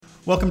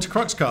Welcome to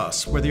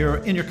Cruxcast. Whether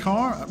you're in your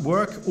car, at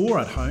work, or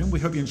at home,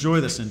 we hope you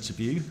enjoy this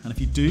interview. And if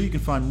you do, you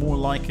can find more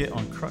like it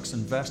on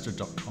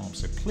cruxinvestor.com.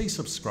 So please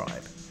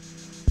subscribe.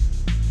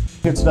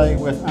 Here today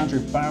with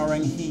Andrew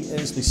Bowring. He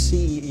is the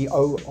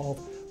CEO of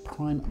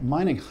Prime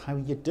Mining. How are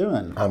you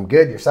doing? I'm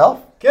good.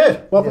 Yourself?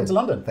 Good. Welcome Good. to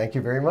London. Thank you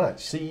very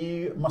much. So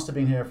you must have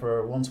been here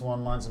for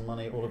one-to-one, Mines and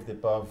Money, all of the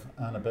above,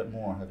 and a bit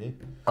more, have you?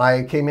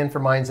 I came in for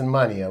Mines and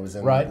Money. I was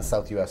in Right. the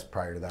South US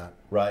prior to that.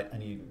 Right.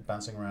 And you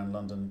bouncing around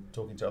London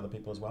talking to other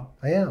people as well?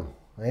 I am.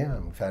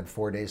 We've had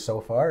 4 days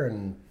so far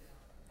and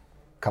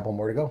a couple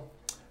more to go.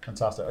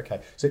 Fantastic.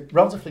 Okay. So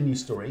relatively new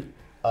story,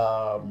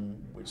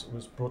 which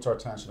was brought to our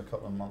attention a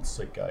couple of months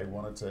ago. I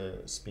wanted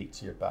to speak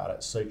to you about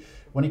it. So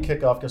when you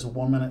kick off, give us a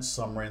 1 minute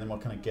summary and then we'll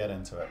kind of get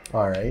into it.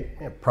 All right.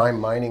 Yeah, Prime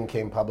Mining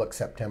came public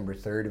September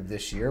 3rd of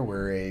this year.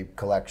 We're a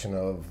collection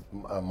of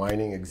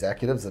mining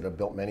executives that have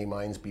built many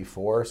mines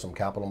before, some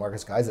capital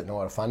markets guys that know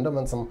how to fund them,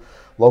 and some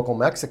local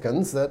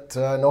Mexicans that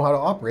know how to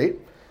operate.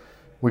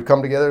 We've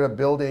come together to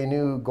build a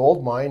new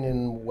gold mine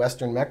in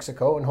Western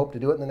Mexico and hope to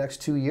do it in the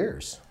next 2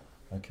 years.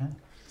 Okay.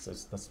 So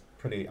that's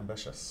pretty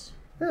ambitious.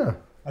 Yeah.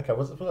 Okay,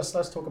 well, let's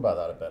talk about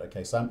that a bit.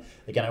 Okay, so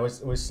again, I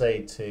always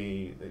say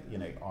to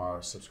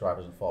our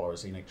subscribers and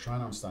followers, try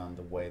and understand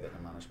the way that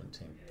the management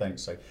team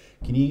thinks. So,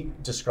 can you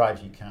describe,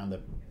 if you can,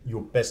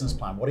 your business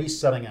plan? What are you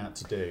setting out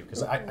to do?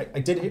 Because I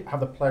did have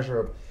the pleasure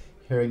of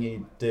hearing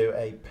you do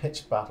a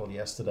pitch battle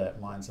yesterday at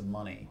Mines and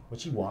Money,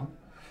 which you won.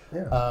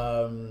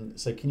 Yeah.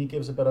 So, can you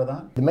give us a bit of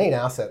that? The main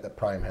asset that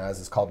Prime has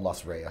is called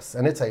Los Reyes,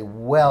 and it's a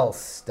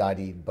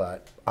well-studied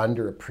but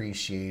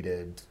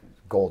underappreciated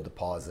gold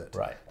deposit.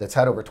 Right. That's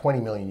had over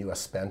 20 million US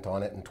spent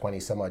on it in 20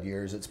 some odd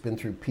years. It's been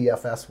through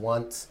PFS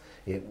once.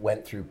 It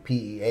went through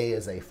PEA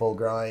as a full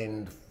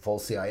grind, full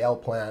CIL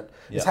plant.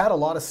 Yeah. It's had a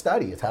lot of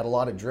study. It's had a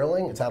lot of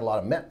drilling. It's had a lot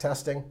of met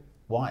testing.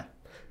 Why?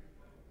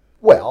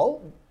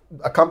 Well,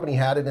 a company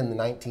had it in the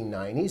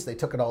 1990s. They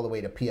took it all the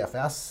way to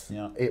PFS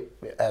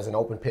as an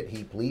open pit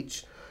heap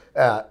leach.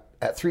 At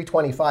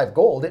 325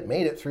 gold, it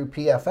made it through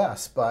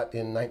PFS, but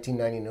in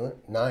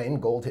 1999,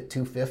 gold hit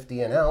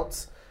 250 an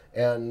ounce,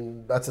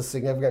 and that's a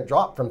significant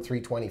drop from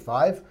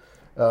 325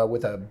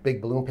 with a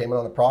big balloon payment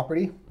on the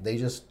property. They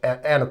just,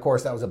 and of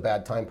course that was a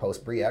bad time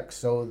post-Bre-X,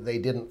 so they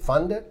didn't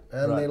fund it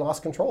and they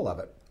lost control of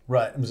it.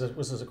 Right. Was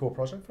this a core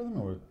project for them?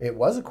 Or? It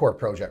was a core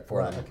project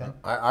for them. Okay.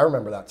 I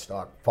remember that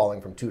stock falling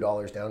from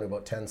 $2 down to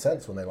about 10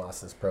 cents when they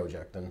lost this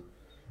project, and it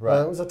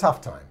was a tough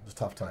time.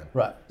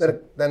 Right.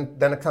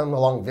 Then it comes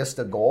along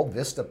Vista Gold.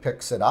 Vista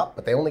picks it up,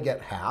 but they only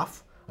get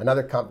half.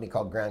 Another company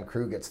called Grand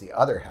Cru gets the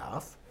other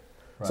half.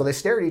 Right. So they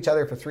stare at each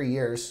other for 3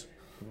 years,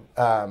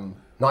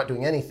 not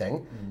doing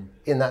anything.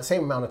 In that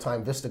same amount of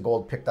time, Vista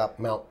Gold picked up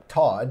Mount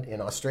Todd in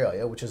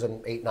Australia, which is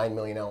an 8-9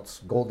 million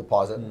ounce gold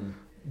deposit.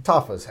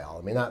 Tough as hell.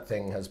 I mean, that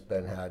thing has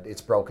had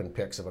its broken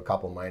picks of a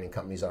couple mining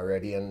companies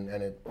already,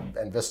 and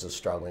Vista's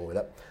struggling with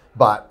it.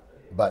 But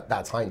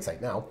that's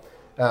hindsight now.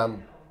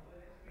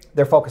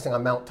 They're focusing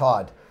on Mount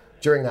Todd.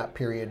 During that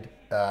period,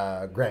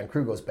 Grand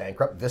Cru goes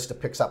bankrupt. Vista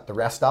picks up the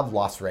rest of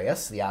Los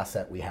Reyes, the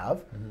asset we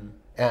have.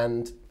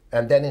 And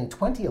then in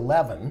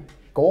 2011,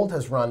 gold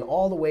has run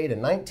all the way to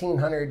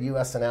 1,900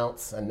 US an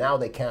ounce, and now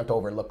they can't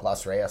overlook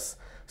Los Reyes.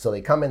 So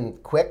they come in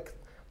quick.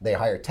 They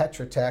hire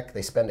Tetra Tech.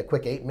 They spend a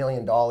quick $8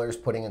 million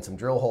putting in some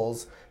drill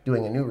holes,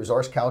 doing a new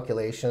resource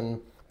calculation.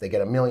 They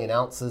get 1 million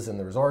ounces in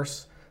the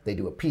resource. They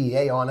do a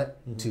PEA on it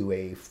to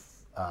a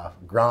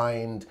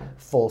grind,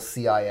 full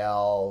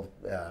CIL,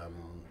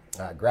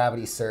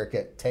 gravity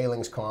circuit,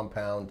 tailings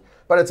compound.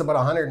 But it's about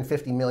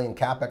 150 million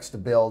capex to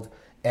build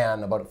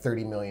and about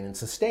 30 million in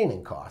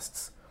sustaining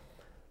costs.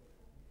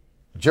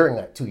 During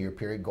that 2-year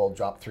period, gold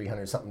dropped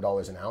 $300-something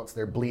an ounce.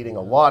 They're bleeding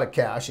a lot of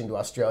cash into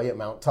Australia at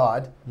Mount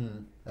Todd.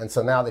 And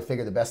so now they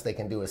figure the best they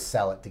can do is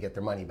sell it to get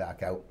their money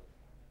back out.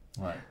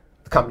 Right.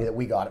 The company that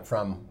we got it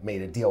from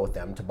made a deal with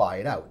them to buy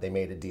it out. They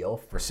made a deal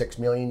for $6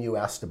 million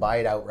US to buy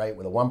it outright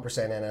with a 1%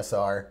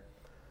 NSR,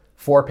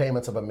 4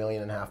 payments of $1.5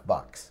 million.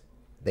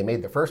 They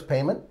made the first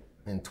payment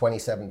in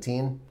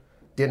 2017,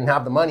 didn't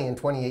have the money in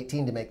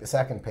 2018 to make the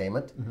second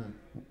payment,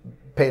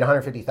 paid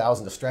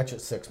 $150,000 to stretch it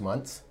 6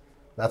 months.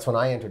 That's when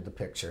I entered the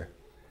picture.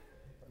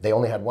 They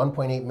only had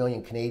 1.8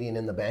 million Canadian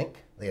in the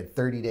bank. They had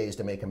 30 days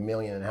to make $1.5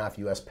 million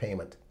US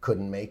payment.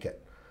 Couldn't make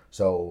it.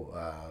 So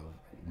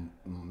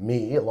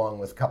me, along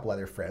with a couple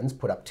other friends,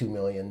 put up $2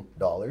 million,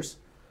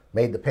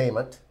 made the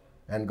payment,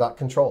 and got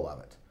control of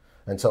it.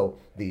 And so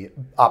the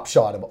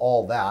upshot of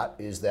all that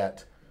is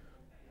that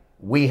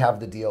we have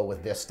the deal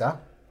with Vista.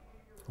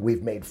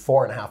 We've made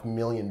 $4.5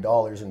 million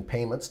in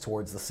payments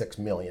towards the $6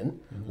 million.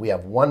 We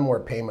have one more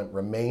payment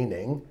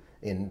remaining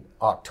in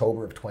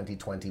October of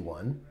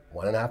 2021,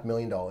 $1.5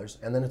 million,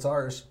 and then it's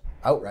ours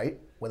outright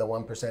with a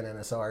 1%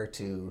 NSR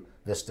to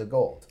Vista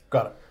Gold.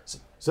 Got it.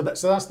 So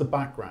that's the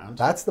background.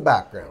 That's the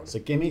background. So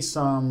give me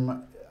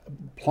some.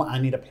 I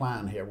need a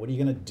plan here. What are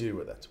you going to do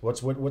with it?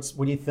 What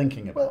are you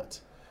thinking about?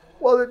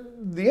 Well,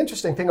 the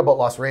interesting thing about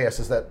Los Reyes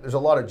is that there's a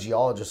lot of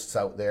geologists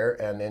out there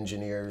and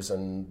engineers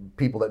and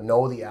people that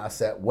know the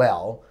asset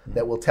well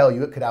that will tell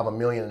you it could have 1.5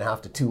 million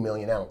to 2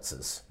 million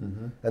ounces,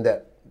 and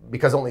that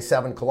because only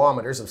 7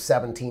 kilometers of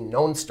 17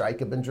 known strike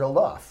have been drilled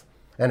off.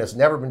 And it's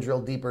never been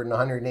drilled deeper than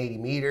 180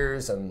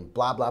 meters and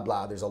blah, blah,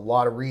 blah. There's a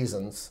lot of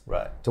reasons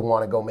to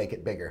want to go make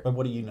it bigger. But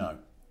what do you know?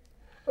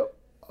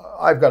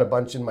 I've got a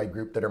bunch in my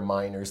group that are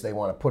miners. They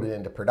want to put it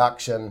into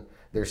production.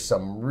 There's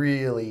some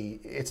really,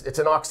 it's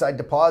an oxide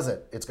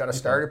deposit. It's got a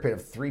starter pit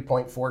of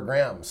 3.4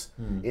 grams.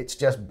 It's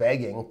just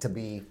begging to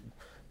be,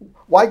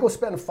 why go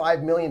spend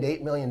 $5 million to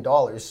 $8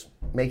 million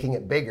making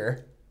it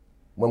bigger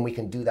when we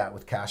can do that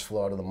with cash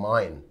flow out of the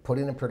mine? Put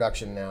it in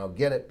production now,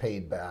 get it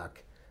paid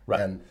back.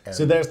 Right. And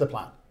so there's the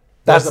plan.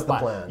 That's the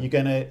plan. You're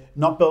going to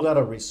not build out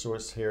a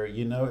resource here.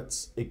 You know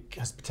it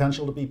has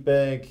potential to be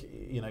big,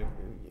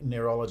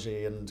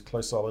 neurology and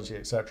closology,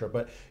 etc.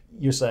 But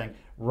you're saying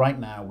right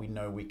now we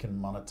know we can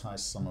monetize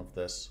some of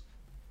this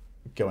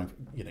going,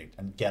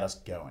 and get us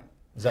going.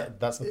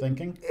 That's the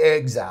thinking?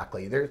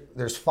 Exactly.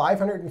 There's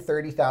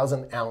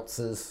 530,000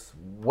 ounces,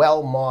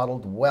 well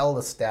modeled, well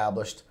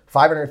established,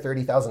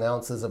 530,000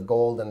 ounces of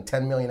gold and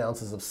 10 million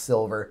ounces of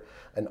silver,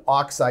 an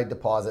oxide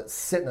deposit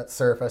sitting at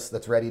surface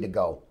that's ready to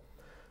go.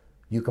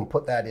 You can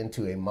put that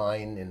into a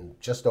mine in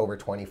just over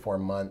 24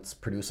 months,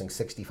 producing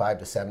 65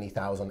 to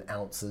 70,000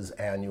 ounces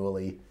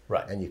annually,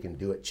 and you can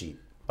do it cheap.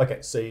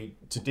 Okay, so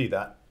to do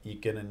that,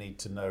 you're going to need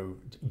to know,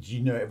 do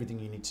you know everything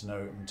you need to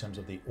know in terms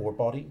of the ore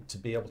body to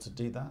be able to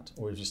do that?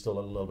 Or is there still a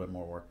little bit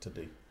more work to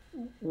do?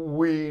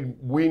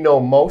 We know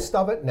most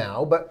of it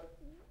now, but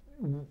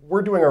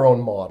we're doing our own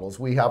models.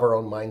 We have our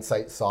own mine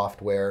site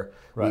software.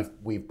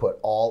 We've put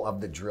all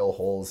of the drill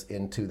holes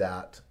into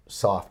that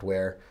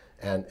software.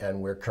 And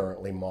we're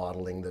currently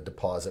modeling the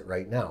deposit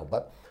right now.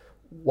 But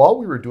while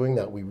we were doing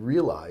that, we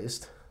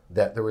realized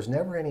that there was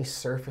never any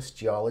surface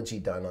geology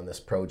done on this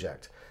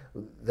project.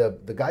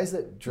 The guys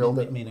that drilled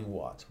it... Meaning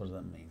what? What does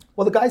that mean?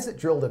 Well, the guys that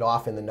drilled it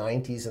off in the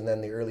 90s and then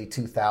the early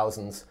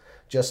 2000s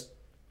just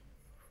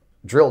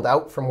drilled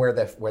out from where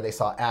they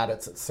saw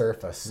adits at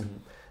surface.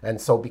 And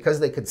so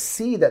because they could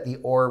see that the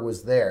ore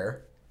was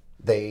there,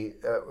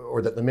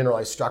 or that the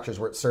mineralized structures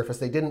were at surface,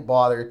 they didn't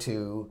bother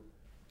to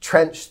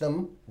trench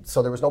them,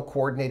 so there was no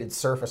coordinated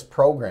surface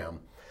program.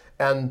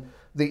 And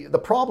the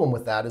problem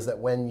with that is that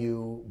when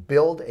you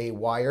build a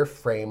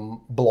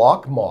wireframe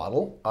block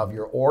model of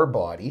your ore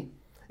body,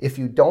 if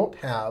you don't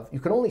have, you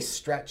can only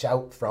stretch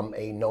out from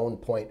a known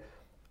point.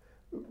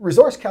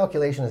 Resource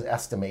calculation is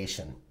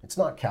estimation. It's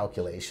not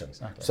calculation.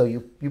 Exactly. So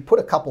you put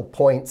a couple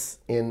points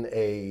in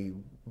a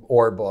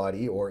ore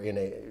body or in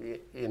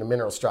a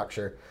mineral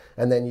structure,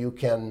 and then you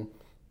can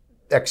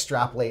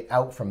extrapolate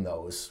out from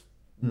those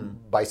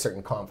by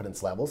certain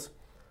confidence levels.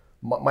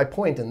 My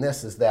point in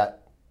this is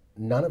that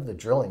none of the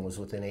drilling was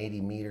within 80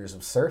 meters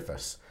of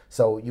surface.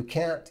 So you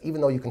can't,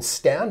 even though you can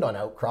stand on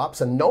outcrops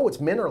and know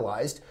it's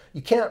mineralized,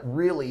 you can't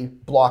really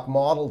block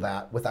model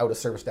that without a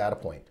surface data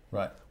point.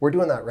 Right. We're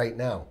doing that right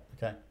now.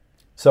 Okay.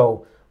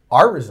 So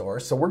our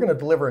resource, so we're going to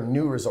deliver a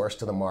new resource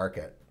to the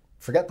market.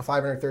 Forget the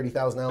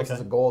 530,000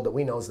 ounces of gold that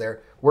we know is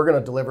there. We're going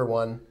to deliver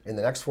one in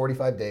the next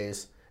 45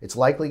 days. It's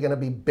likely going to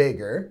be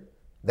bigger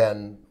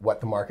than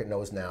what the market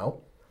knows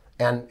now.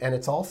 And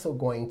it's also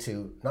going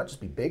to not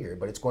just be bigger,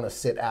 but it's going to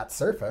sit at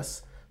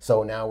surface.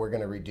 So now we're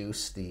going to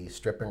reduce the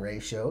stripping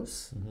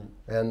ratios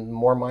and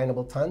more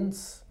mineable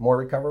tons, more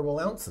recoverable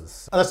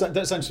ounces. Oh,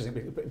 that's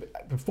interesting.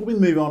 Before we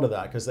move on to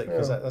that, because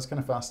that's kind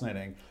of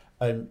fascinating,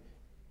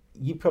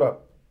 you put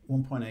up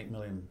 $1.8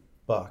 million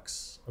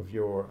of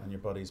your and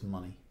your buddy's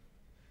money.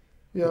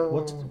 Yeah.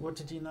 What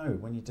did you know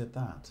when you did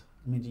that?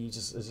 I mean,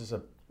 is this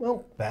a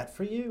bet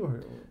for you,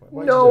 or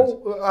why no? did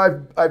you do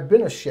it? I've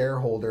been a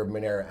shareholder of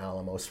Minera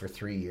Alamos for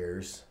 3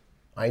 years.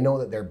 I know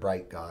that they're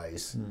bright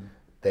guys.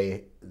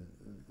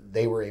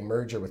 They were a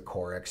merger with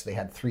Corex. They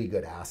had 3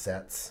 good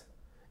assets,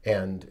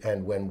 and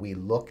when we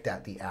looked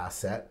at the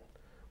asset,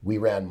 we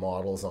ran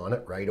models on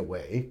it right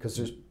away because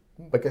there's,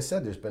 like I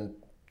said, there's been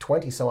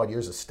 20 some odd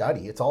years of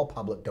study. It's all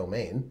public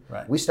domain.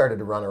 Right. We started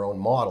to run our own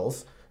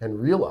models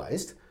and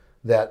realized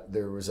that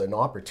there was an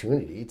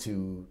opportunity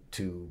to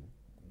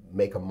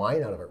make a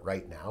mine out of it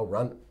right now,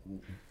 run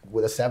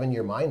with a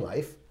 7-year mine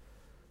life,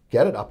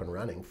 get it up and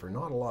running for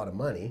not a lot of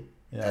money,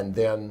 and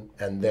then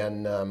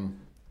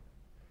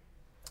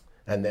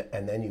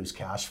use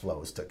cash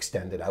flows to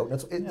extend it out.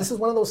 And this is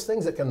one of those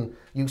things that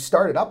you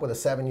start it up with a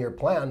 7-year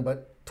plan,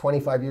 but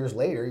 25 years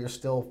later, you're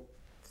still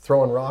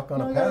throwing rock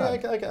on a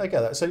pad. I get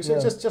that. So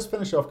just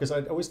finish off, because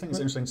I always think it's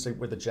interesting to see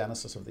where the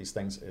genesis of these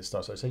things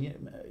starts. So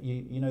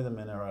you know the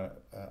Minera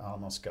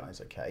Alamos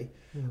guys, okay?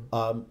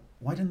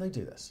 Why didn't they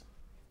do this?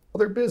 Well,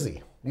 they're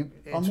busy.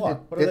 On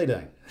what? What are they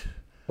doing?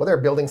 Well, they're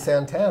building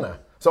Santana.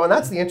 So, and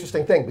that's the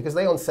interesting thing, because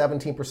they own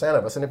 17%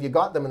 of us. And if you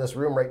got them in this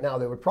room right now,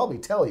 they would probably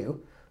tell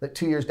you that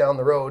 2 years down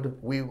the road,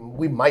 we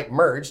might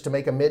merge to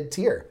make a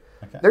mid-tier.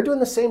 Okay. They're doing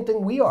the same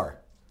thing we are.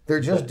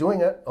 They're just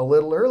doing it a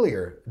little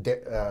earlier.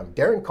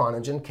 Darren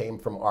Conningen came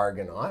from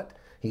Argonaut.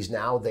 He's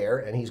now there,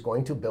 and he's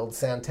going to build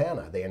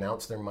Santana. They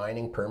announced their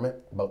mining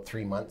permit about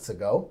 3 months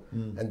ago,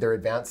 and they're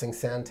advancing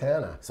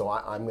Santana. So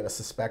I'm going to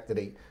suspect that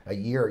a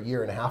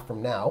year and a half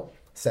from now,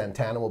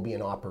 Santana will be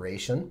in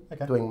operation,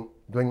 Okay.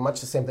 doing much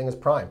the same thing as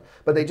Prime.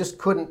 But they just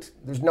couldn't.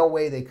 There's no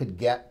way they could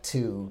get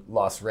to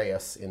Los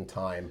Reyes in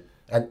time,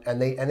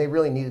 and they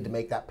really needed to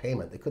make that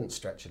payment. They couldn't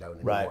stretch it out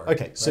anymore. Right.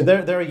 Okay. So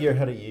they're a year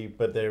ahead of you,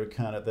 but there's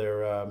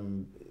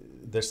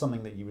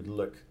something that you would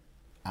look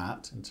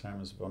at in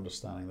terms of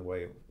understanding the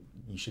way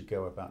you should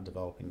go about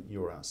developing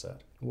your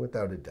asset.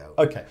 Without a doubt.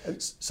 Okay,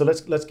 so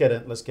let's get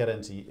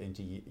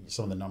into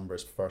some of the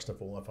numbers first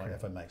of all,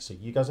 if I may. So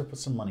you guys have put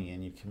some money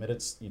in. You've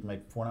committed. You've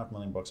made $4.5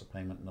 million of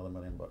payment, another $1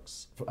 million,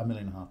 $1.5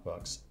 million,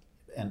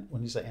 and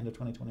when you say end of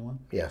 2021?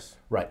 Yes.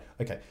 Right.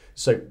 Okay.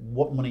 So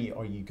what money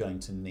are you going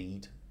to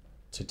need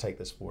to take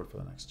this forward for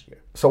the next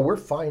year? So we're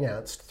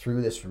financed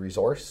through this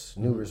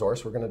new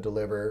resource we're going to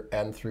deliver,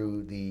 and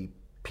through the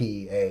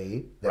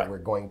PEA that we're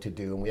going to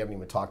do, and we haven't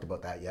even talked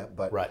about that yet.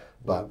 But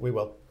we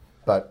will.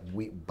 But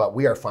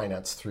we are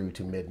financed through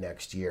to mid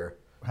next year.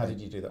 How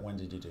did you do that? When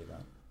did you do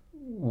that?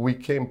 We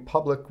came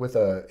public with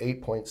a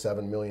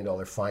 $8.7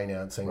 million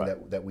financing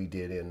that we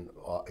did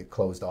it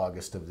closed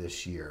August of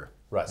this year.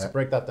 Right. So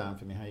break that down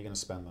for me. How are you going to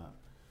spend that?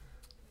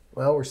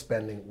 Well, we've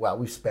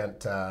spent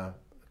 $2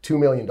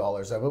 million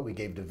of it. We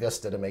gave to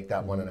Vista to make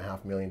that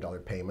 $1.5 million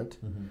payment.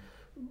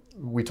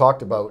 We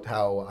talked about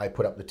how I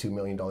put up the $2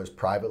 million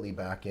privately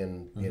back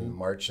in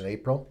March and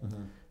April.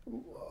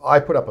 I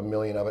put up $1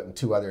 million of it, and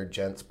two other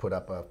gents put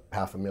up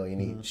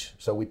 $500,000 each.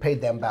 So we paid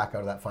them back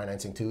out of that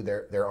financing too.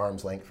 They're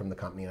arm's length from the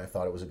company, and I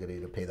thought it was a good idea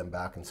to pay them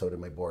back, and so did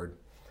my board.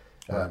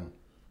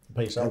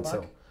 Pay yourself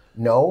back?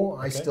 No,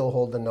 I still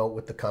hold the note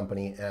with the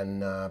company,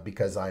 and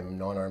because I'm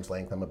non-arm's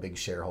length, I'm a big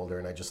shareholder,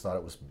 and I just thought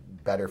it was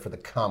better for the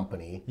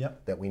company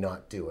that we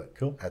not do it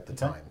at the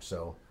time.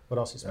 So what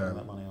else are you spending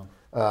that money on?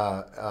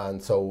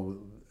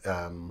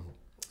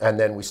 And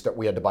then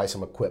we had to buy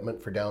some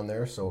equipment for down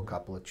there, so a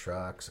couple of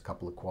trucks, a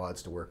couple of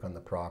quads to work on the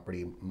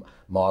property,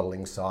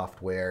 modeling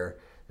software,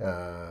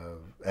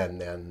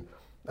 and then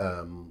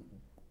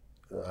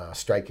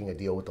striking a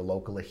deal with the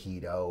local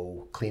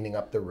Ejido, cleaning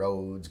up the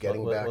roads,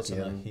 getting back what's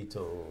in. An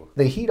Ejido?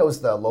 The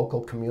Ejido's the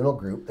local communal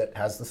group that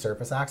has the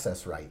surface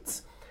access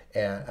rights,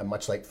 and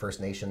much like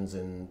First Nations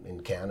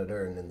in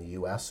Canada and in the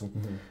U.S.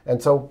 And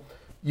so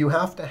you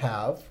have to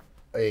have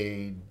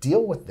a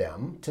deal with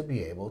them to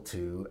be able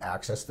to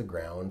access the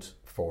ground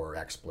for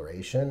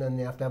exploration, and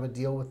you have to have a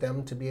deal with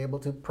them to be able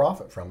to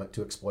profit from it,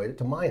 to exploit it,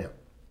 to mine it.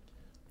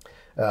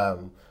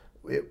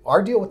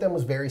 Our deal with them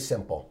was very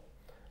simple.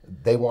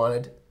 They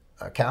wanted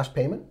a cash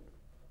payment,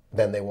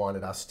 then they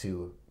wanted us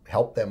to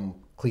help them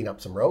clean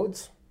up some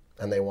roads,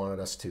 and they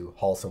wanted us to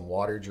haul some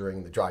water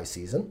during the dry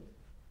season.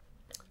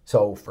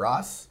 So for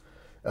us,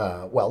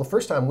 the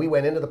first time we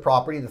went into the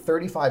property, the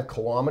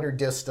 35-kilometer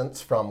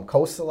distance from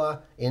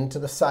Kosala into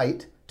the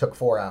site took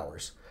 4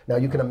 hours. Now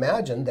you can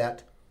imagine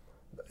that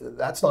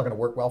that's not going to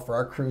work well for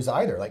our crews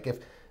either. Like if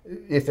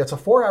it's a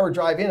 4-hour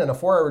drive in and a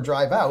 4-hour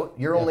drive out,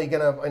 you're only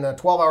going to, in a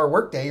 12-hour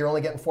workday, you're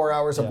only getting 4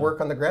 hours of work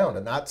on the ground,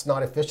 and that's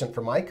not efficient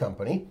for my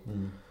company.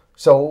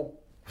 So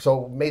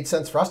it made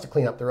sense for us to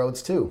clean up the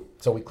roads too.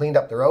 So we cleaned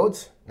up the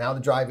roads. Now the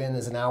drive in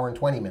is 1 hour and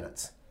 20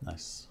 minutes.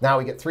 Nice. Now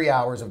we get 3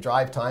 hours of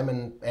drive time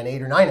and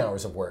 8 or 9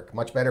 hours of work.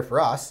 Much better for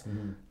us.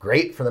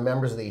 Great for the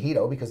members of the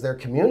Ejido because their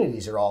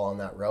communities are all on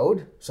that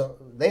road. So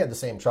they had the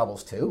same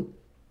troubles too.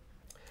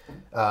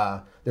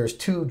 There's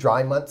 2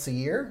 dry months a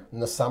year. In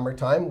the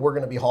summertime, we're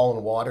going to be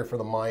hauling water for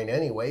the mine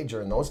anyway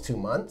during those 2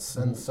 months.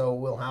 And so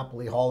we'll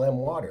happily haul them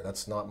water.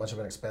 That's not much of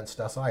an expense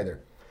to us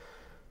either.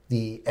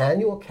 The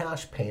annual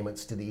cash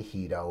payments to the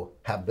Ejido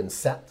have been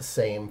set the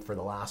same for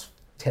the last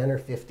 10 or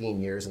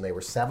 15 years, and they were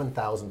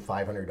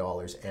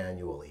 $7,500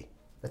 annually.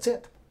 That's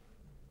it.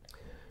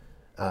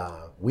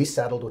 We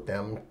settled with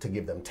them to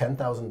give them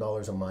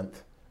 $10,000 a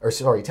month, or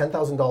sorry,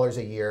 $10,000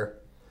 a year,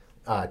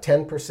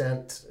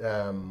 10%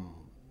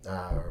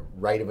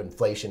 rate of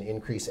inflation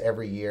increase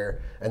every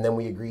year, and then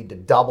we agreed to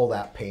double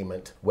that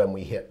payment when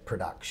we hit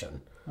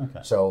production. Okay.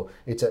 So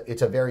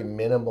it's a very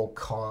minimal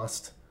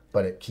cost,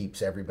 but it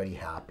keeps everybody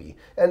happy.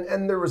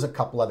 And there was a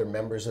couple other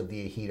members of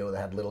the Ejido that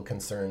had little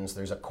concerns.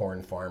 There's a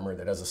corn farmer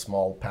that has a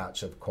small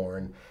patch of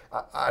corn.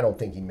 I don't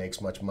think he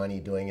makes much money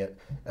doing it.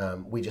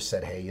 We just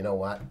said, hey, you know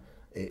what?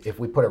 If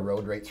we put a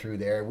road right through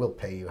there, we'll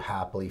pay you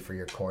happily for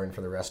your corn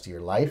for the rest of your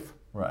life.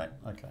 Right,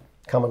 okay.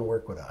 Come and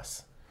work with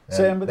us.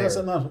 So but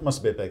that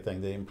must be a big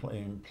thing,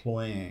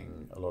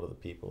 employing a lot of the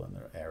people in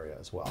their area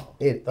as well.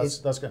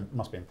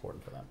 Must be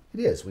important for them. It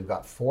is. We've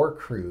got 4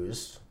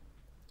 crews,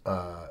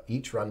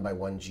 each run by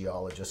 1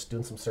 geologist,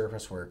 doing some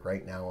surface work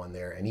right now on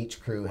there, and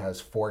each crew has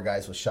 4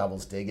 guys with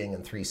shovels digging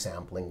and 3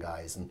 sampling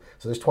guys, and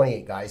so there's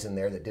 28 guys in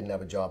there that didn't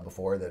have a job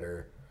before that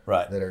are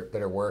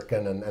that are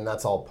working, and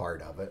that's all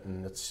part of it,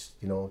 and it's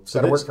it's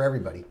got to work for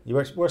everybody. You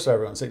work for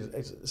everyone.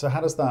 So how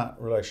does that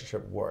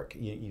relationship work?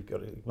 You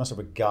must have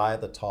a guy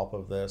at the top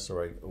of this,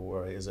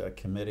 or is it a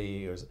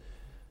committee, or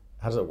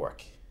how does it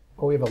work?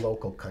 Well, we have a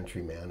local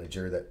country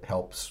manager that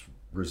helps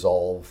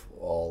resolve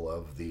all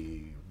of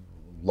the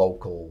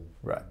local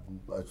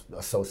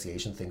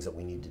association things that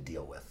we need to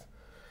deal with,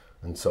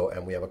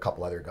 and we have a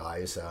couple other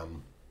guys.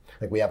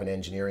 Like we have an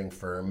engineering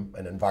firm,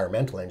 an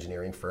environmental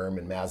engineering firm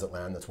in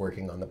Mazatlan that's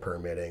working on the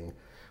permitting.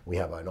 We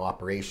have an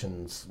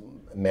operations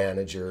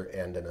manager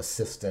and an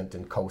assistant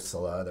in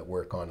Coasala that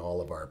work on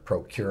all of our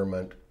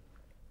procurement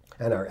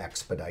and our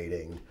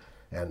expediting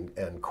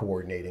and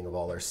coordinating of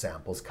all our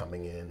samples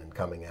coming in and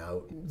coming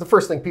out. The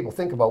first thing people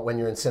think about when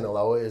you're in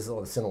Sinaloa is,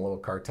 oh, the Sinaloa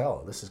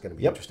cartel. This is going to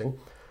be interesting.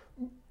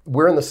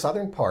 We're in the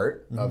southern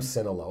part of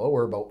Sinaloa.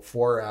 We're about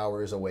 4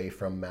 hours away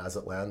from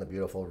Mazatlan, the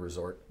beautiful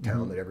resort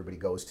town that everybody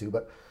goes to,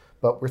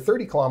 but we're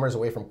 30 kilometers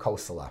away from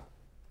Coasala.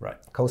 Right.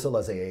 Coasala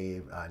is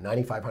a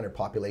 9,500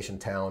 population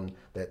town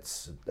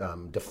that's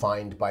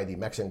defined by the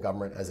Mexican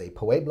government as a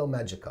Pueblo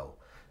Magico.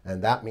 And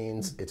that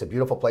means it's a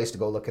beautiful place to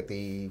go look at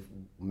the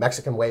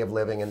Mexican way of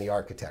living and the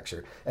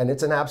architecture. And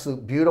it's an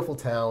absolute beautiful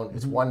town.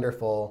 It's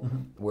wonderful.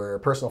 We're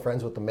personal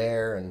friends with the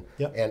mayor, and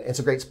it's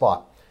a great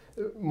spot.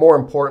 More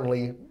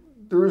importantly,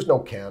 there is no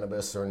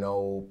cannabis or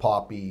no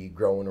poppy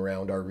growing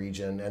around our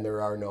region, and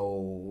there are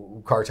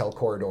no cartel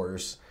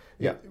corridors.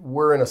 Yeah.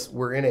 We're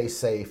in a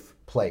safe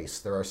place.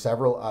 There are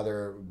several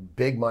other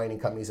big mining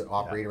companies that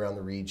operate around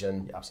the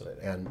region. Yeah,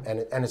 absolutely.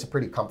 And it's a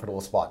pretty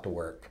comfortable spot to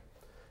work.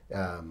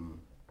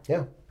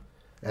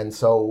 And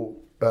so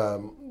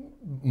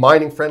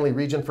mining friendly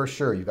region for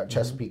sure. You've got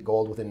Chesapeake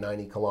Gold within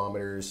 90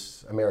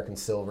 kilometers. American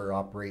Silver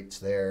operates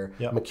there.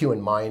 Yep.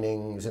 McEwen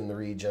Mining is in the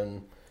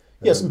region.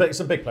 Yeah, some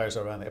big players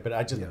around there, but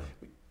I just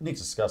need to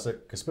discuss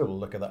it because people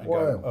look at that and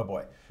go, oh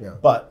boy. Yeah.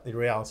 But the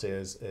reality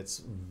is it's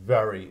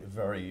very,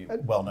 very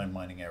well-known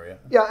mining area.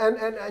 Yeah,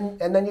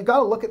 and then you got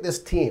to look at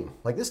this team.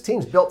 Like this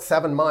team's built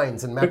 7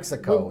 mines in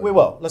Mexico. We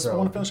will. I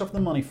want to finish off the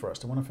money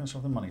first.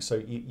 So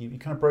you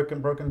kind of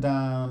broken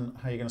down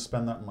how you're going to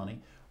spend that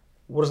money.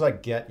 What does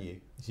that get you?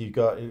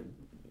 So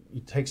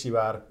it takes you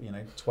out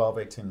of 12,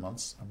 18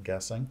 months, I'm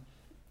guessing.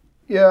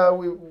 Yeah,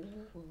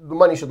 the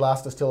money should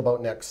last us till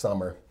about next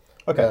summer.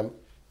 Okay.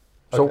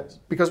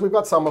 Because we've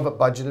got some of it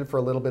budgeted for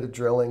a little bit of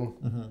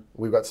drilling,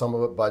 we've got some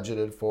of it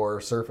budgeted for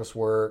surface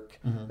work,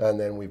 and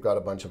then we've got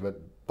a bunch of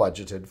it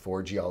budgeted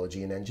for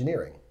geology and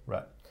engineering.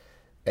 Right.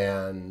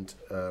 And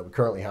we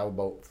currently have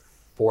about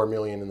 $4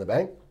 million in the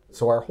bank.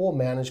 So our whole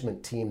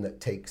management team that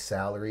takes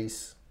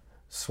salaries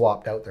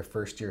swapped out their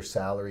first year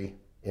salary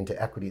into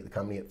equity at the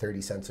company at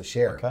 30 cents a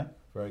share. Okay,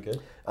 very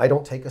good. I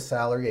don't take a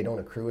salary, I don't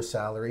accrue a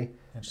salary,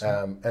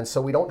 and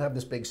so we don't have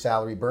this big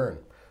salary burn.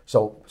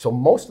 So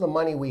most of the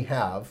money we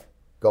have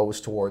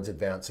goes towards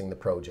advancing the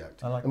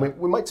project. I like and that.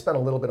 we might spend a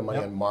little bit of money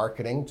on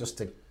marketing just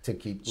to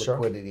keep Sure.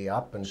 liquidity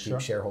up and keep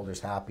shareholders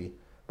happy.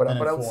 And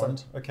But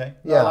informed. Okay.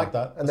 Yeah. I like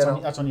that. And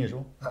That's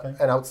unusual. Okay.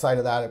 and outside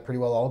of that, it pretty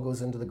well all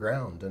goes into the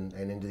ground and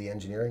into the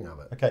engineering of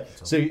it. Okay.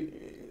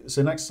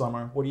 So next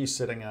summer, what are you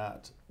sitting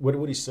at? What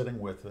are you sitting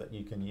with that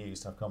you can use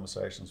to have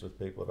conversations with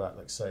people about?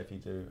 Like, say, if you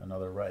do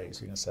another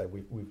raise, you're going to say,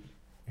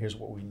 here's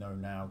what we know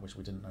now, which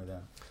we didn't know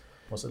then.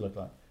 What's it look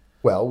like?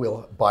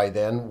 Well, by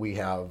then we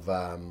have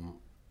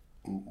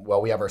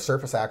we have our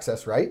surface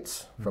access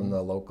rights from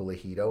the local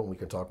ejido, and we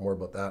can talk more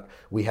about that.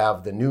 We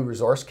have the new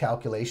resource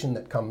calculation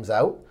that comes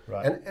out,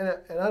 Right. and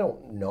I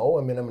don't know.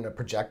 I mean, I'm going to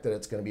project that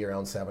it's going to be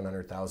around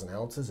 700,000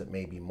 ounces. It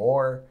may be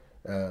more.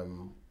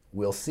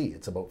 We'll see.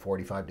 It's about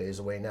 45 days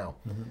away now.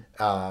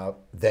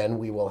 Then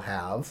we will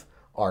have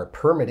our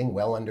permitting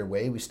well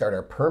underway. We start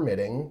our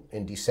permitting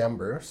in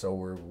December, so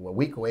we're a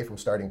week away from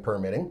starting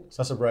permitting.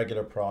 So that's a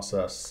regular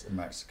process in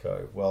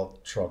Mexico,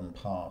 well-trodden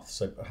path.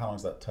 So how long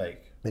does that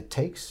take? It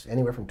takes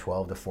anywhere from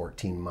 12 to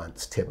 14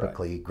 months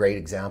typically. Right. Great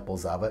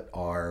examples of it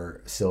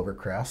are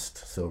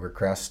Silvercrest.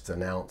 Silvercrest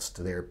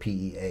announced their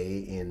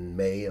PEA in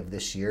May of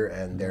this year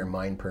and their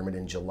mine permit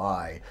in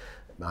July.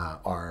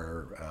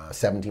 Our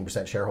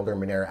 17% shareholder,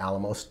 Minera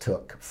Alamos,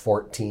 took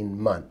 14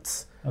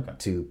 months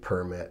to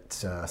permit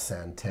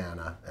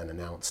Santana and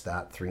announced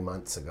that 3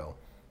 months ago.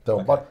 So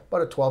about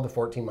a 12 to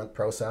 14 month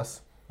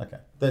process. Okay.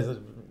 There's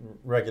a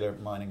regular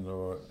mining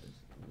law,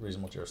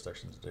 reasonable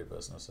jurisdiction to do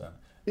business in.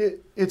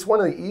 It's one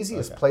of the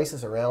easiest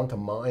places around to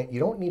mine. You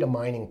don't need a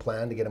mining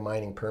plan to get a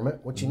mining permit.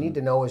 What you need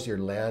to know is your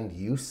land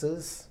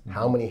uses,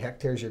 how many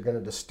hectares you're going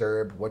to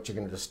disturb, what you're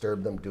going to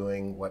disturb them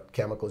doing, what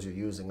chemicals you're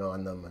using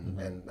on them,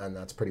 and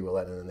that's pretty well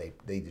it. And then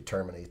they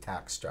determine a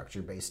tax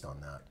structure based on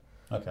that.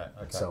 Okay.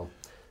 So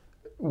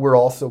we're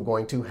also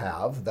going to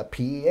have the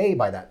PEA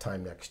by that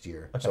time next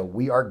year. Okay. So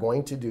we are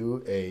going to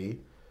do a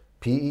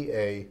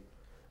PEA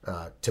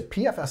to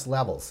PFS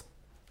levels.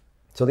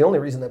 So the only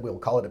reason that we'll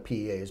call it a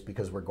PEA is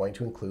because we're going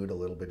to include a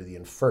little bit of the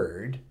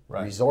inferred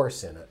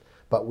resource in it.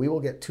 But we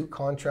will get 2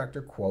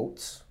 contractor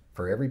quotes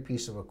for every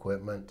piece of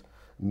equipment,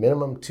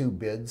 minimum 2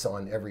 bids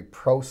on every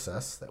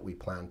process that we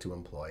plan to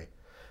employ.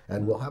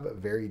 And we'll have it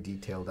very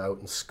detailed out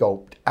and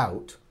scoped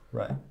out.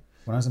 Right.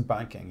 When I was in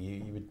banking,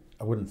 you would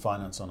I wouldn't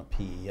finance on a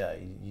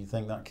PEA. You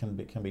think that can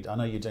be? I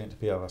know you're doing it to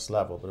POS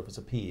level, but if it's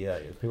a PEA,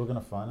 are people going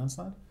to finance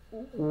that?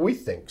 We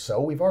think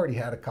so. We've already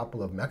had a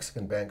couple of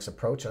Mexican banks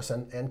approach us,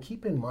 and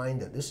keep in mind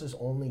that this is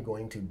only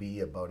going to be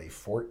about a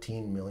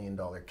 $14 million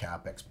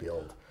capex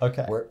build.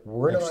 Okay.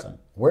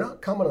 We're not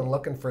coming and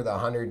looking for the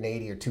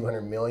 180 or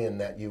 200 million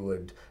that you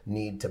would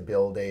need to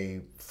build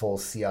a full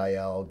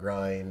CIL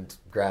grind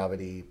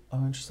gravity.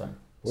 Oh, interesting.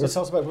 So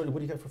tell us about what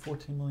do you get for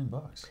 $14 million?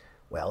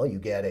 Well, you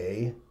get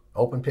a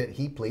open pit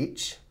heap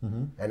leach,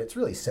 and it's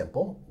really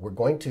simple. We're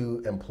going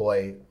to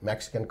employ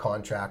Mexican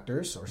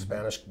contractors or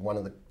Spanish. One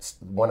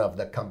of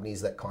the companies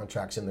that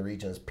contracts in the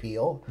region is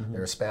Peel.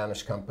 They're a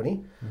Spanish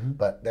company,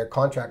 but they're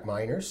contract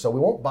miners. So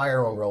we won't buy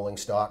our own rolling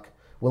stock.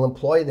 We'll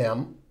employ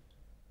them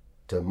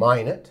to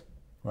mine it,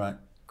 right,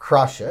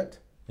 crush it,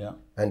 yeah,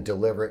 and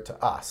deliver it to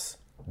us.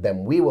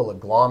 Then we will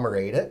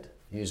agglomerate it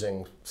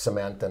using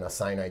cement and a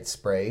cyanide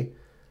spray,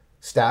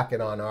 stack it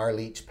on our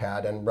leach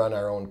pad, and run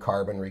our own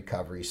carbon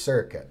recovery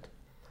circuit.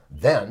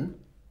 Then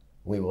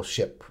we will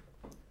ship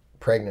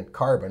pregnant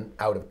carbon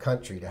out of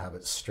country to have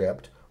it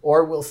stripped,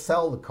 or we'll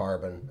sell the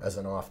carbon as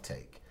an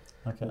offtake.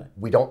 Okay.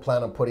 We don't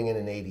plan on putting in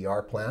an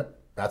ADR plant.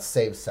 That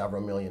saves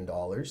several $1 million.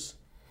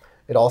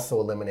 It also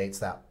eliminates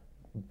that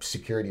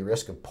security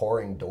risk of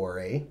pouring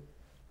doré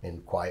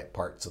in quiet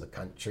parts of the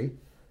country,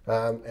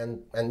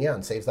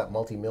 and saves that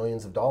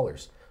multi-millions of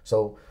dollars.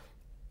 So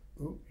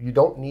you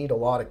don't need a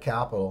lot of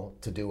capital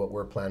to do what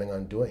we're planning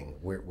on doing.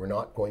 We're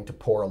not going to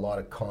pour a lot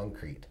of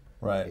concrete.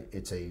 Right.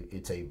 It's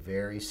a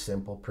very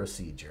simple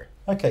procedure.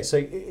 Okay, so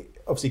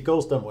obviously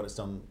gold's done what it's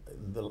done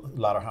in the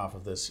latter half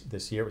of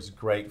this year. It was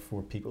great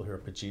for people who are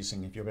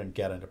producing. If you're going to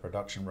get into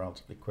production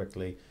relatively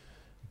quickly,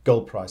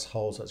 gold price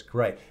holds, that's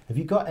great. Have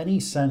you got any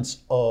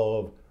sense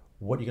of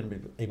what you're going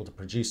to be able to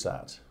produce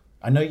at?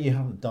 I know you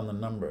haven't done the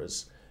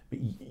numbers, but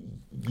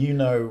you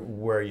know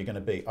where you're going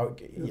to be.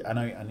 I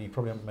know, and you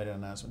probably haven't made an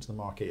announcement to the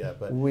market yet,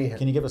 but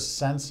can you give a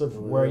sense of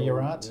where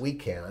you're at? We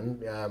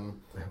can.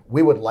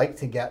 We would like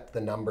to get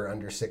the number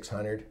under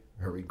 600.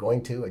 Are we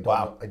going to? I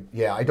don't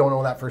know. I don't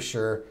know that for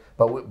sure.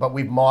 But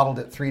we've modeled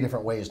it 3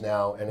 different ways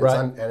now, and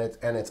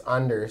it's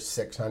under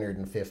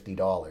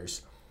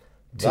 $650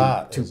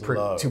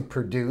 to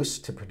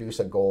produce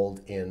a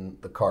gold in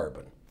the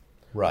carbon.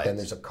 Right. Then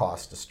there's a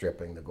cost to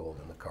stripping the gold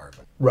and the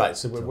carbon. Right.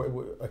 So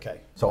we're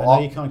okay. So I know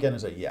you can't get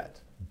into it yet,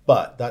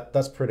 but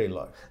that's pretty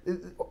low.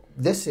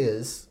 This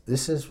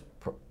is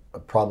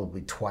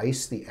probably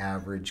twice the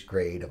average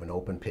grade of an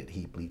open pit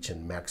heap leach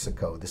in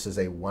Mexico. This is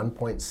a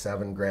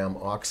 1.7 gram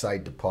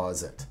oxide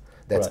deposit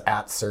that's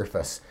at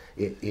surface.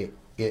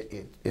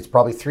 It's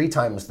probably 3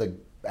 times the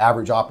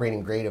average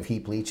operating grade of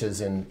heap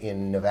leaches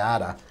in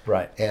Nevada.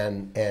 Right.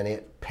 And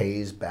it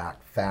pays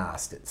back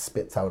fast. It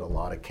spits out a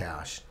lot of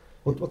cash.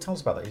 Well, tell us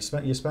about that. You're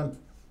going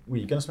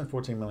to spend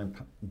 $14 million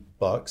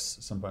at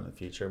some point in the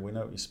future. We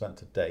know what you spent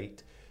to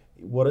date.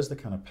 What is the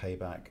kind of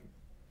payback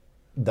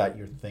that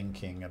you're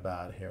thinking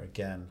about here?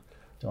 Again,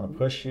 don't want to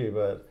push you,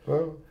 but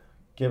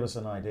give us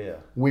an idea.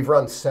 We've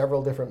run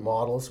several different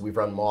models. We've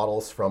run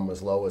models from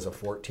as low as a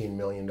 $14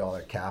 million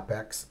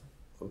capex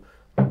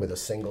with a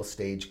single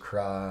stage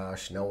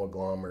crush, no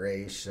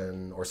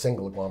agglomeration, or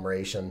single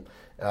agglomeration,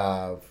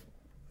 and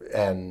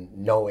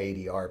no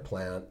ADR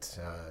plant,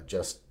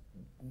 just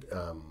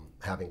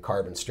having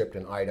carbon stripped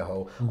in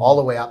Idaho, all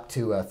the way up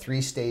to a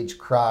 3-stage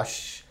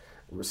crush,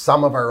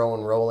 some of our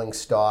own rolling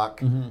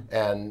stock,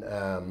 and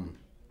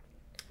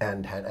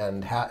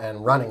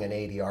running an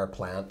ADR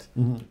plant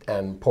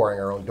and pouring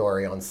our own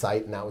doré on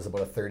site, and that was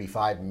about a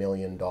 $35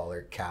 million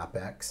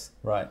capex.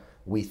 Right.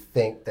 We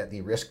think that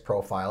the risk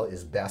profile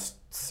is best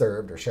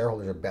served, or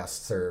shareholders are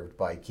best served,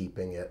 by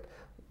keeping it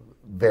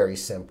very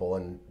simple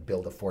and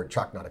build a Ford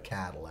truck, not a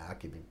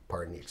Cadillac, if you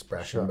pardon the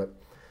expression. Sure. But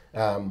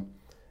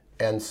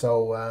and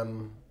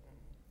so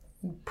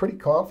pretty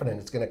confident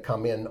it's going to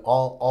come in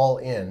all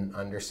in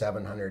under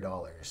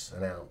 $700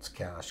 an ounce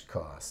cash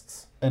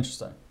costs.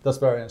 Interesting. That's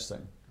very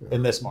interesting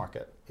in this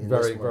market.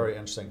 Very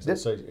interesting.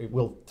 So it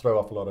will throw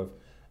off a lot of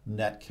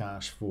net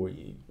cash for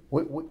you.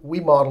 We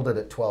modeled it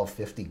at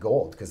 $1,250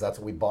 gold because that's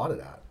what we bought it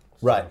at.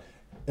 So. Right.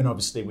 And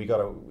obviously we got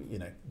to,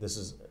 this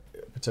is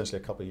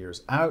potentially a couple of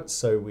years out,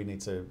 so we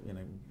need to,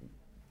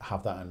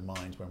 have that in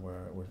mind when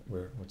we're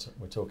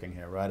talking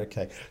here, right?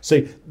 Okay.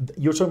 So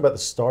you're talking about the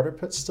starter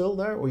pit still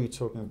there, or are you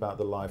talking about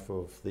the life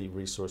of the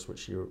resource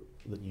that you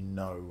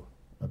know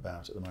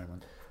about at the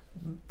moment?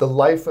 The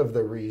life of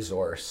the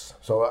resource.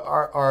 So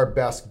our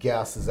best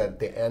guess is at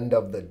the end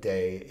of the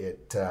day,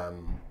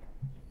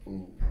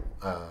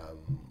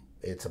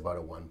 it's about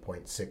a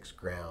 1.6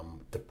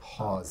 gram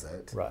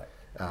deposit. Right.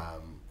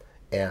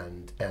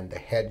 And the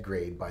head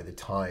grade, by the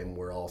time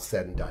we're all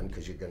said and done,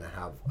 because you're going to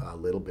have a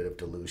little bit of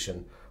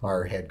dilution,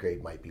 our head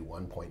grade might be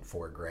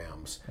 1.4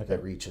 grams. Okay.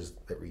 that reaches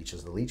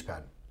the leach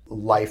pad.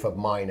 Life of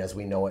mine as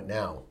we know it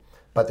now.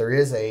 But there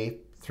is a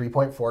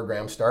 3.4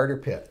 gram starter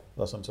pit.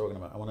 That's what I'm talking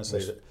about. I want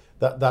to say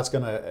that's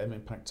going to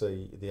impact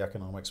the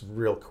economics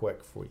real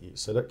quick for you.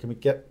 So can we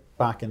get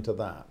back into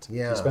that?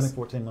 Yeah. You're spending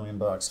 $14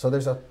 million. So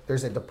there's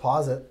a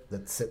deposit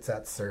that sits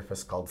at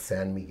surface called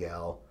San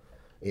Miguel.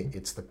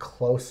 It's the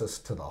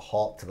closest to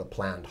the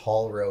planned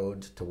haul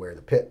road, to where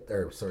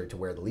to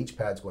where the leach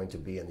pad's going to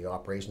be and the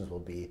operations will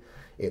be.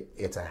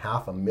 It's a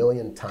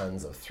 500,000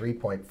 tons of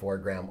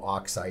 3.4 gram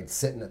oxide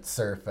sitting at the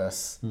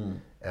surface.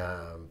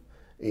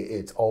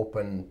 It's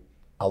open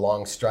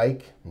along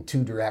strike in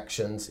 2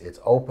 directions. It's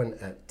open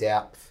at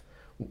depth.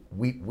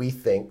 We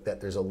think that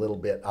there's a little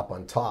bit up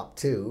on top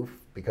too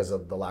because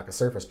of the lack of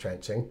surface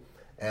trenching,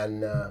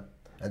 and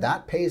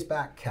that pays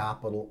back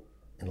capital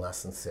in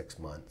less than 6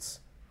 months.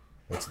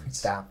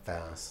 It's that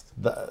fast.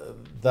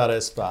 That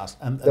is fast,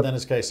 and then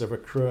it's a case of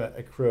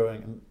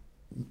accruing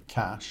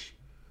cash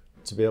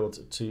to be able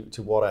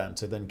to what end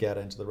to then get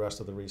into the rest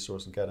of the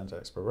resource and get into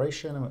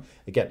exploration. And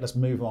again, let's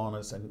move on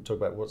and talk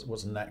about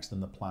what's next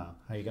in the plan.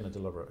 How are you going to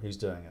deliver it? Who's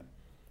doing it?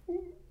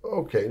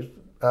 Okay.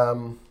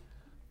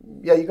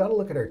 Yeah, you got to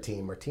look at our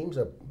team. Our team's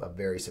a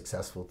very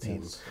successful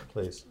team. Yes,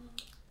 please.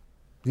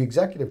 The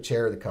executive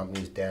chair of the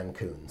company is Dan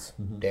Coons.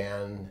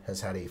 Dan has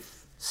had a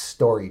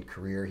storied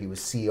career. He was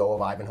CEO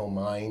of Ivanhoe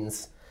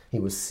Mines. He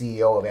was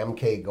CEO of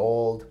MK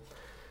Gold.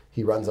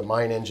 He runs a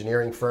mine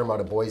engineering firm out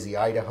of Boise,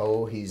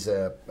 Idaho. He's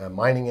a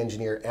mining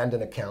engineer and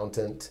an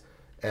accountant.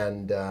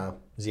 And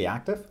is he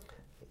active?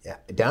 Yeah,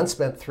 Dan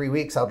spent 3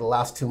 weeks out of the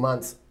last 2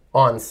 months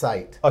on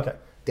site. Okay.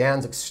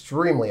 Dan's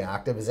extremely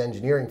active. His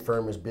engineering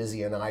firm is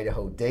busy in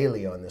Idaho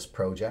daily on this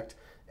project.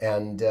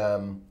 And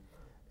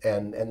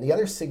the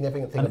other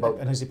significant thing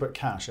and has he put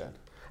cash in?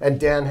 And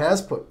Dan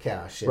has put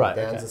cash in. Right,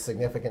 Dan's a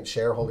significant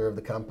shareholder of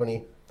the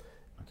company.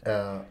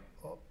 Okay.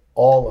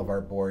 All of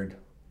our board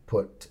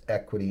put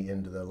equity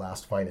into the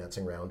last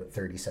financing round at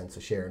 30 cents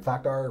a share. In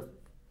fact,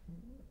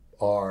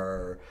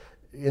 our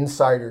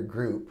insider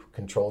group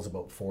controls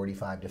about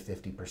 45 to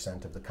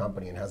 50% of the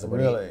company and has about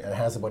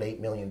 $8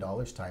 million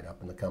tied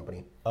up in the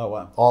company. Oh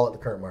wow! All at the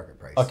current market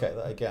price. Okay,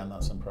 again,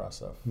 that's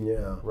impressive.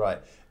 Yeah. Right,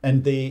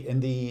 and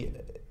the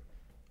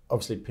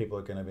obviously people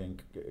are going to be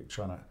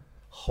trying to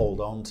hold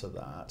on to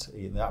that.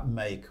 That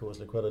may cause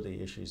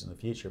liquidity issues in the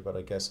future, but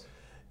I guess.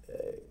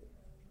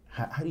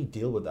 How do you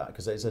deal with that?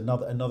 Because there's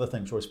another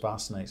thing which always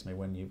fascinates me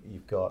when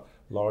you've got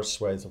large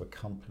swathes of a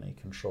company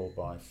controlled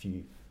by a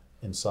few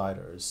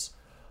insiders.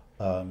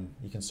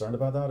 You concerned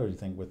about that, or do you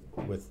think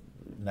with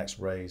next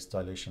raise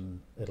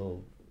dilution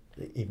it'll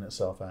even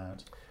itself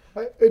out?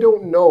 I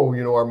don't know.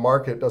 You know, our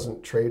market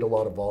doesn't trade a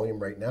lot of volume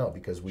right now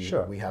because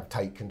we have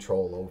tight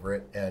control over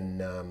it,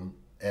 and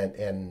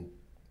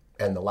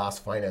the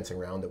last financing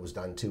round that was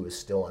done too is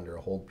still under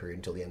a hold period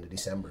until the end of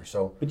December.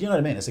 So, but you know what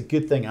I mean? It's a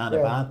good thing and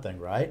a bad thing,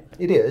 right?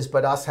 It is,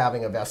 but us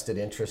having a vested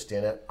interest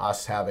in it, I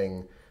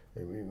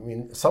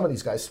mean, some of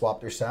these guys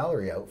swap their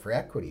salary out for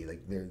equity.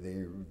 Like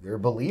they're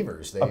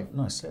believers.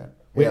 Nice, yeah.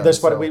 We've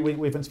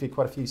interviewed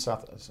quite a few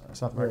South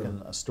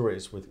American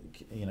stories with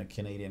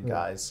Canadian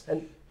guys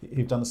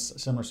who've done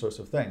similar sorts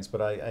of things.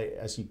 But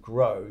as you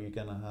grow, you're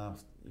gonna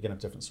have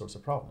different sorts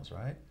of problems,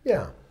 right?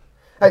 Yeah.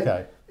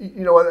 Okay. I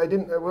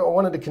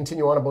wanted to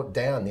continue on about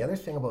Dan. The other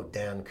thing about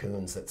Dan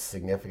Coons that's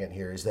significant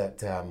here is that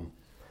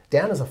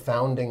Dan is a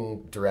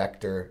founding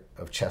director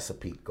of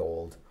Chesapeake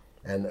Gold,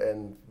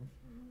 and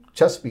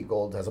Chesapeake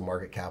Gold has a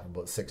market cap of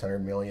about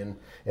 $600 million.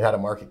 It had a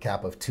market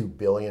cap of $2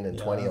 billion in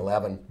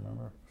 2011,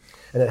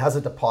 and it has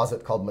a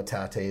deposit called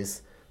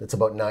Metates that's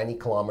about 90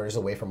 kilometers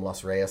away from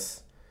Los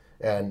Reyes.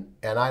 And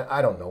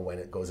I don't know when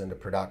it goes into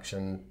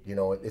production. You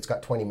know, it's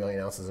got 20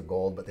 million ounces of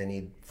gold, but they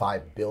need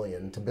 5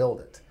 billion to build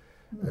it.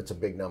 It's a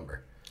big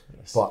number.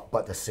 Yes.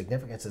 But the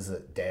significance is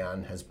that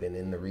Dan has been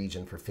in the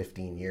region for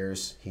 15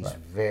 years. He's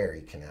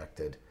very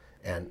connected,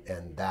 and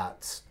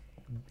that's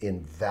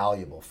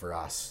invaluable for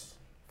us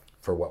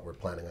for what we're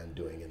planning on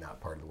doing in that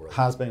part of the world.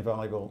 Has been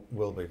valuable,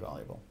 will be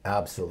valuable.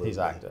 Absolutely. He's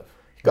active.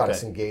 He got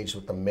us engaged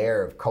with the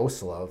mayor of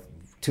Kosala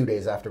 2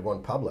 days after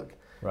going public.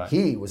 Right.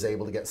 He was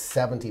able to get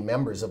 70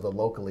 members of the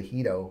local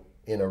ejido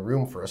in a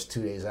room for us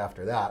 2 days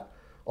after that,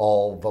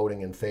 all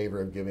voting in favor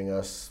of giving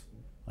us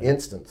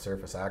instant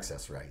surface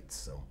access rights.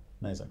 So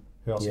amazing.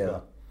 Who else you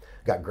got?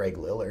 Got Greg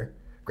Liller.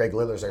 Greg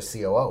Liller's our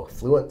COO,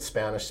 fluent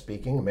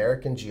Spanish-speaking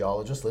American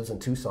geologist, lives in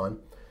Tucson.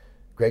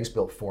 Greg's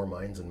built 4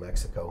 mines in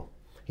Mexico.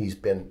 He's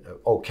been,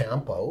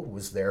 Ocampo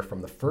was there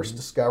from the first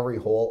discovery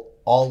hole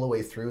all the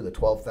way through the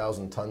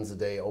 12,000 tons a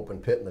day open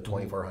pit and the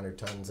 2,400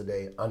 tons a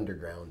day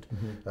underground.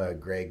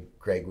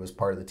 Greg was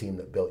part of the team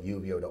that built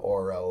Uvio de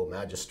Oro,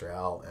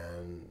 Magistral,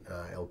 and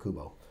El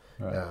Cubo.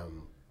 Right.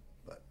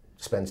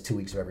 Spends 2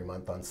 weeks of every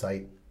month on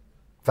site.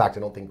 In fact,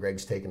 I don't think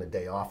Greg's taken a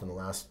day off in the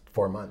last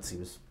 4 months. He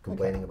was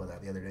complaining about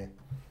that the other day.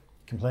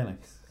 Complaining?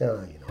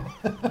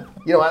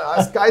 Yeah,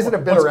 us guys that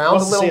have been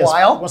around a little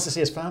while. Wants to see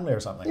his family or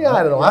something. Yeah,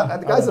 right? I don't know.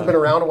 The guys that have been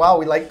around a while,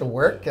 we like to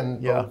work,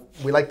 and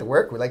we like to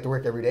work. We like to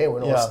work every day. We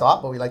don't want to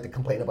stop, but we like to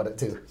complain about it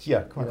too.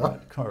 Yeah, quite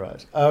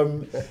right.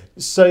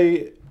 So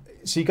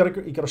you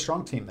got a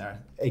strong team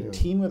there. A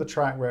team with a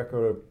track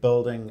record of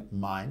building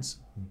mines,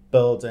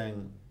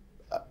 building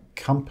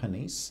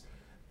companies,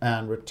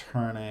 and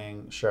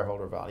returning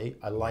shareholder value.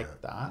 I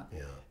like that.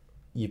 Yeah.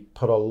 You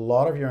put a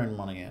lot of your own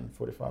money in,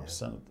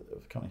 45%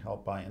 of the company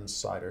held by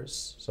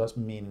insiders. So that's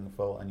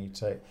meaningful. And you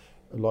take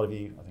a lot of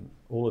you, I think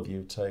all of you,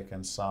 have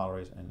taken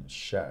salaries and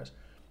shares.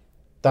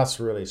 That's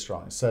really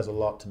strong. It says a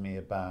lot to me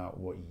about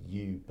what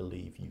you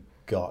believe you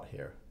got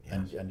here,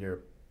 and you're,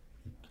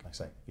 like I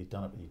say, you've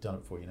done it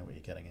before. You know what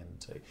you're getting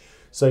into.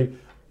 So,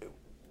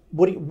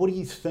 what do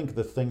you think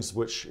the things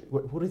what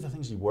are the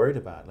things you worried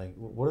about? Like,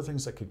 what are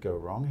things that could go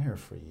wrong here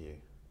for you?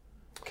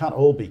 Can't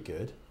all be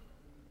good.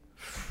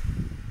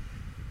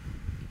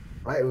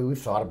 We've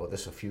thought about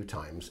this a few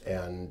times,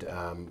 and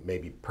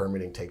maybe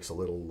permitting takes a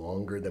little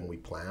longer than we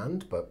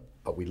planned, but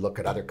we look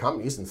at other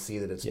companies and see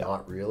that it's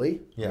not really.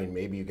 Yeah. I mean,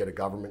 maybe you get a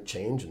government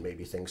change and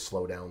maybe things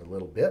slow down a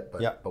little bit,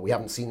 but we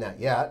haven't seen that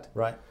yet.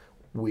 Right.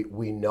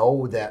 We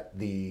know that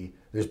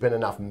there's been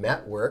enough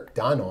met work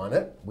done on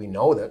it. We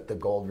know that the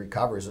gold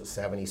recovers at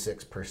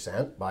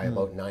 76% by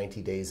about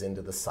 90 days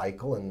into the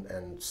cycle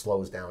and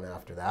slows down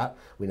after that.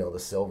 We know the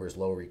silver's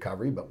low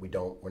recovery, but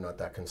we're not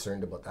that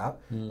concerned about that.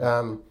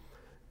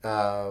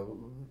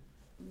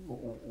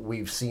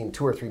 We've seen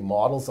 2 or 3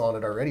 models on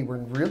it already. We're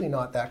really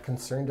not that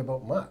concerned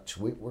about much.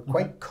 We're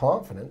quite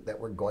confident that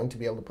we're going to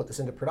be able to put this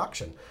into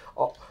production.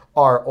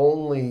 Our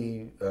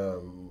only,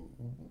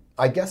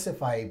 I guess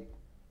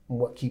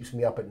what keeps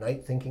me up at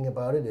night thinking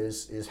about it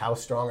is how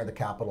strong are the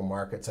capital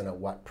markets and at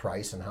what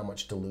price and how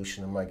much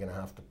dilution am I going to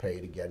have to pay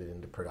to get it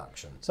into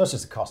production. So that's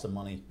just a cost of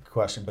money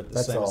question, but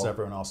That's same as all.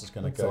 everyone else is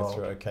going to That's go all.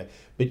 through. Okay,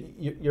 but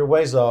you're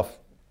ways off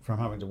from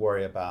having to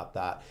worry about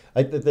that.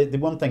 The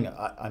one thing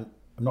I'm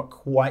not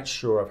quite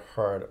sure I've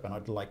heard, and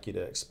I'd like you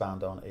to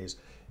expand on, is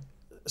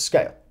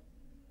scale.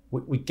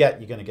 We get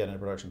you're going to get into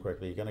production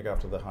quickly. You're going to go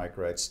after the high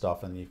grade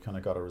stuff, and you've kind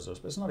of got a resource,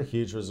 but it's not a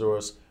huge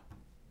resource.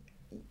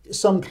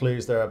 Some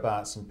clues there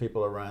about some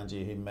people around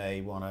you who may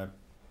want to,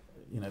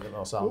 the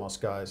Los Alamos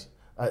guys,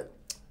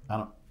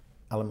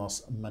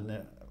 Alamos.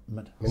 Minera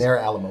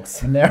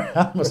Alamos. Minera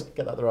Alamos,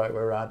 get that the right way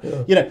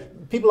around. Yeah.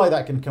 People like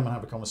that can come and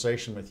have a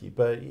conversation with you,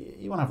 but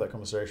you want to have that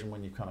conversation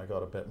when you've kind of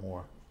got a bit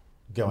more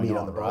going Meat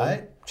on, the bone.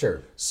 right?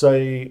 Sure.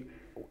 So,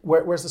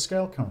 where's the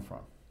scale come from?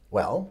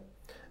 Well,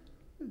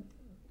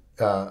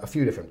 a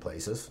few different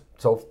places.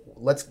 So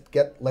let's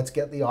get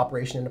the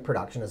operation into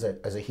production as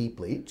a heap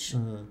leach.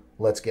 Mm-hmm.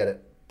 Let's get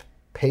it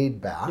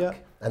paid back,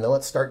 and then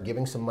let's start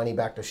giving some money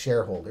back to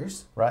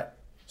shareholders. Right.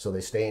 So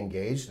they stay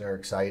engaged and are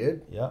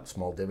excited. Yeah.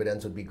 Small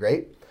dividends would be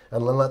great.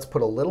 And then let's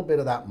put a little bit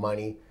of that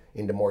money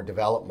into more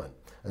development.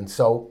 And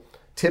so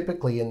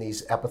typically in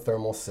these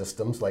epithermal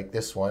systems like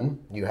this one,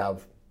 you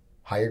have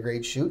higher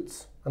grade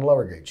chutes and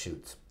lower grade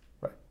chutes.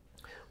 Right.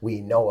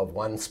 We know of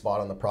one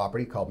spot on the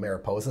property called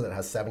Mariposa that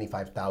has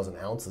 75,000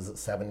 ounces at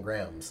 7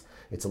 grams.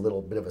 It's a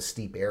little bit of a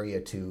steep area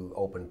to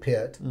open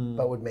pit,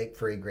 but would make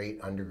for a great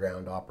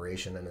underground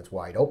operation, and it's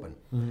wide open.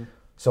 Mm-hmm.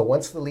 So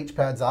once the leach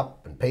pad's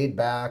up and paid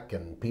back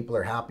and people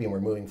are happy and we're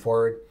moving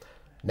forward,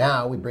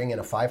 now we bring in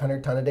a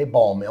 500 ton a day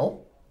ball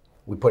mill.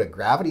 We put a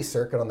gravity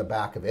circuit on the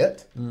back of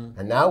it,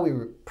 and now we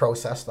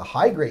process the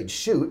high grade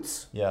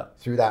chutes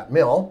through that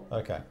mill.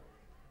 Okay.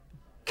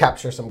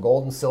 Capture some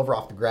gold and silver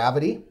off the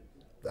gravity,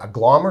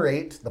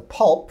 agglomerate the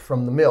pulp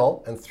from the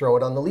mill, and throw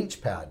it on the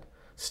leach pad.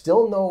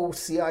 Still no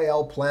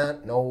CIL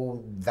plant,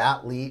 no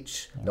vat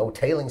leach, no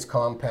tailings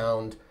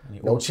compound,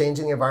 no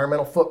changing the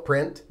environmental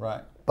footprint.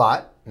 Right.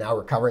 But now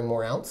recovering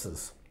more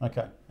ounces.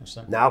 Okay.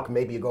 Interesting. Now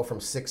maybe you go from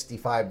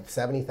 65,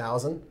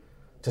 70,000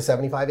 to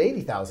 75,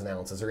 80,000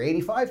 ounces or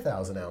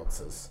 85,000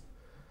 ounces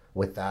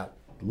with that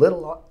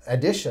little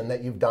addition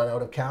that you've done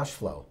out of cash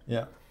flow.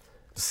 Yeah.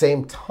 At the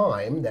same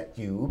time that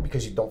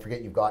because you don't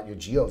forget you've got your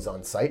geos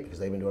on site because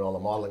they've been doing all the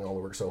modeling, all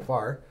the work so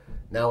far.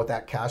 Now with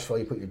that cash flow,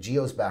 you put your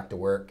geos back to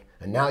work,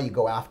 and now you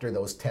go after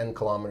those 10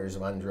 kilometers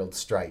of undrilled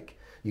strike.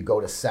 You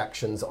go to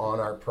sections on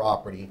our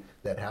property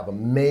that have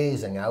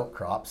amazing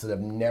outcrops that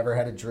have never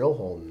had a drill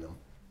hole in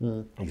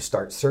them. You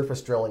start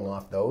surface drilling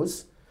off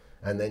those,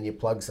 and then you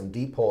plug some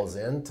deep holes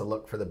in to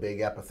look for the big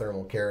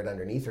epithermal carrot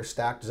underneath or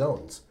stacked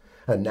zones.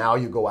 And now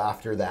you go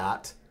after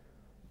that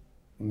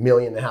 1.5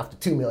 million to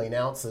 2 million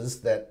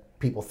ounces that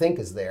people think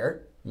is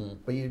there,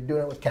 but you're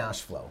doing it with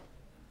cash flow.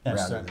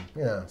 Interesting.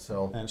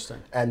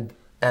 Interesting.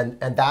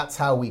 And that's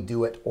how we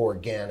do it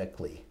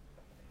organically.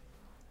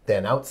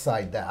 Then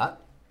outside that,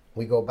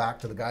 we go back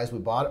to the guys we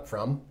bought it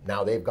from.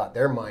 Now they've got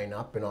their mine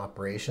up in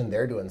operation.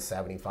 They're doing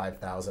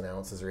 75,000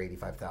 ounces or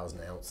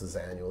 85,000 ounces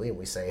annually. And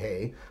we say,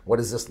 hey, what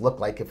does this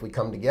look like if we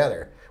come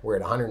together? We're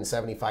at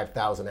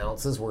 175,000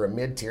 ounces. We're a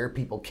mid-tier.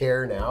 People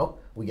care now.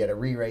 We get a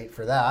re-rate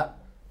for that.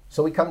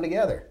 So we come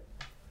together.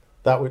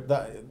 That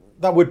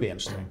would be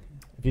interesting.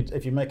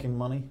 If you're making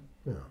money,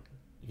 Yeah.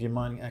 if you're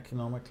mining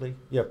economically,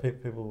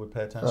 people would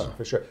pay attention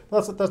for sure.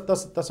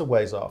 That's a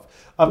ways off.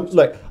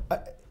 Look,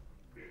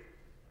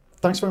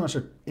 thanks very much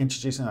for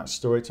introducing that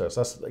story to us.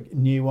 That's a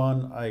new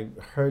one. I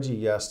heard you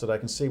yesterday. I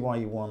can see why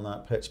you won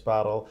that pitch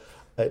battle.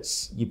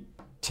 You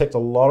ticked a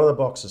lot of the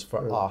boxes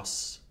for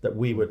us that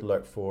we would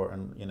look for,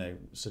 and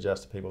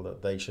suggest to people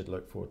that they should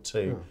look for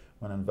too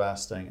when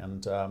investing.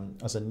 And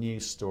as a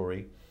news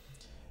story,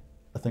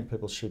 I think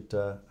people should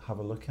have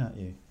a look at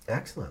you.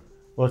 Excellent.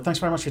 Well, thanks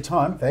very much for your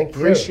time. Thank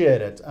you.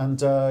 Appreciate it. And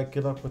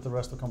good luck with the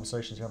rest of the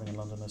conversations you're having in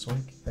London this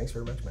week. Thanks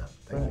very much, Matt.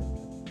 Thank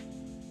you.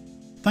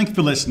 Thank you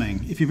for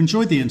listening. If you've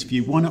enjoyed the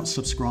interview, why not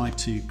subscribe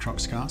to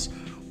Cruxcast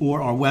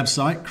or our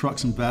website,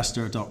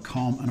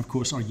 cruxinvestor.com, and of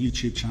course our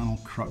YouTube channel,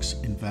 Crux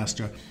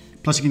Investor.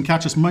 Plus you can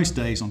catch us most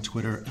days on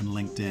Twitter and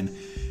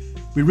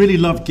LinkedIn. We really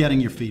love getting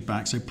your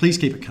feedback, so please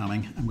keep it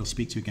coming, and we'll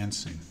speak to you again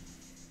soon.